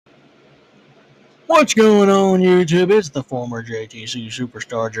What's going on, YouTube? It's the former JTC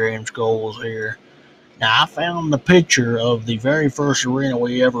superstar James Goals here. Now, I found the picture of the very first arena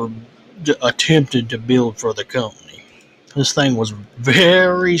we ever attempted to build for the company. This thing was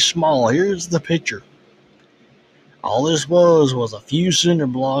very small. Here's the picture. All this was a few cinder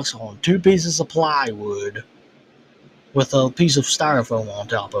blocks on two pieces of plywood with a piece of styrofoam on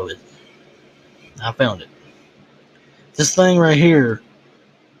top of it. I found it. This thing right here,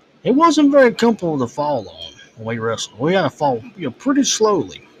 it wasn't very comfortable to fall on when we wrestled. We had to fall pretty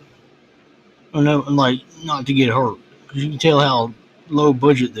slowly. And like not to get hurt. Because you can tell how low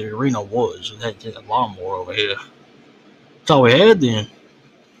budget the arena was. It had a lawnmower over here. That's all we had then.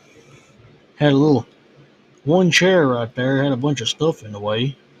 Had a little one chair right there. Had a bunch of stuff in the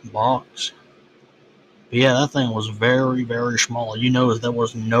way. Box. But yeah, that thing was very, very small. You notice there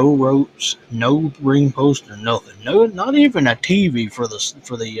was no ropes, no ring post, or nothing. No, not even a TV for the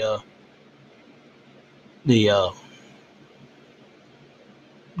the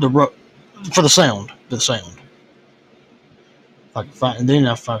for the sound. The sound. If I can find, and then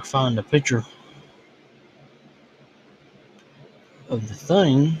if I find a picture of the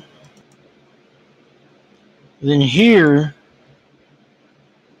thing, then here,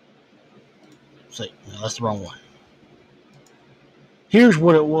 see, no, that's the wrong one. Here's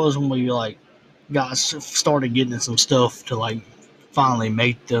what it was when we got started getting some stuff to finally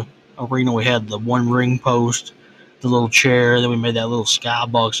make the arena. We had the one ring post, the little chair, then we made that little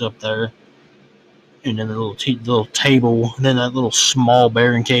skybox up there, and then the little table, and then that little small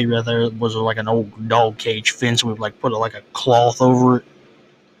barricade right there was like an old dog cage fence. We put like a cloth over it.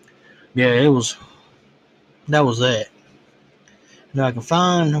 Yeah, that was that. Now I can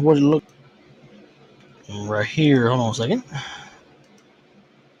find what it looked right here. Hold on a second.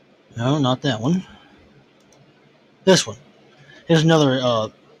 No, not that one. This one. Here's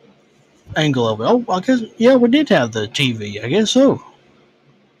another angle of it. Oh, I guess, yeah, we did have the TV. I guess so.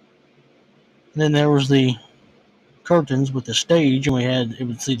 And then there was the curtains with the stage, and it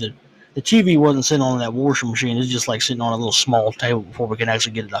would see the TV wasn't sitting on that washing machine. It's just like sitting on a little small table before we could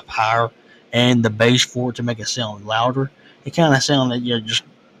actually get it up higher, and the bass for it to make it sound louder. It kind of sounded just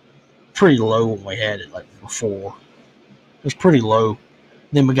pretty low when we had it before. It was pretty low.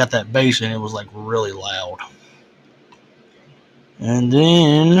 Then we got that bass, and it was really loud. And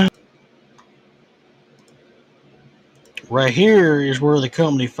then right here is where the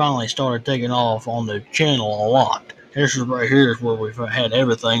company finally started taking off on the channel a lot. This is right here is where we had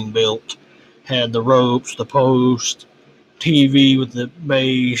everything built. Had the ropes, the post, TV with the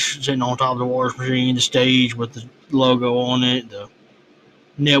base sitting on top of the washing machine, the stage with the logo on it, the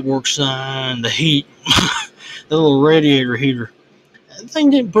network sign, the heat, the little radiator heater. That thing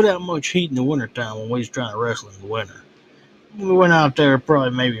didn't put out much heat in the wintertime when we was trying to wrestle in the winter. We went out there,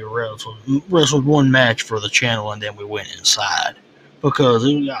 probably maybe wrestled one match for the channel, and then we went inside because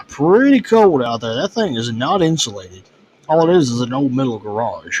it got pretty cold out there. That thing is not insulated. All it is an old metal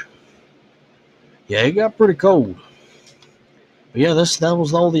garage. Yeah, it got pretty cold. But yeah, that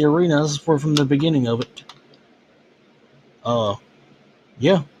was all the arena. This is from the beginning of it.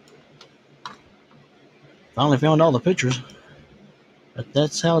 Yeah. Finally found all the pictures.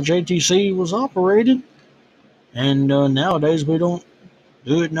 That's how JTC was operated. And nowadays we don't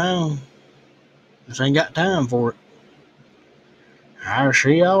do it now. Just ain't got time for it. I'll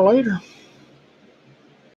see y'all later.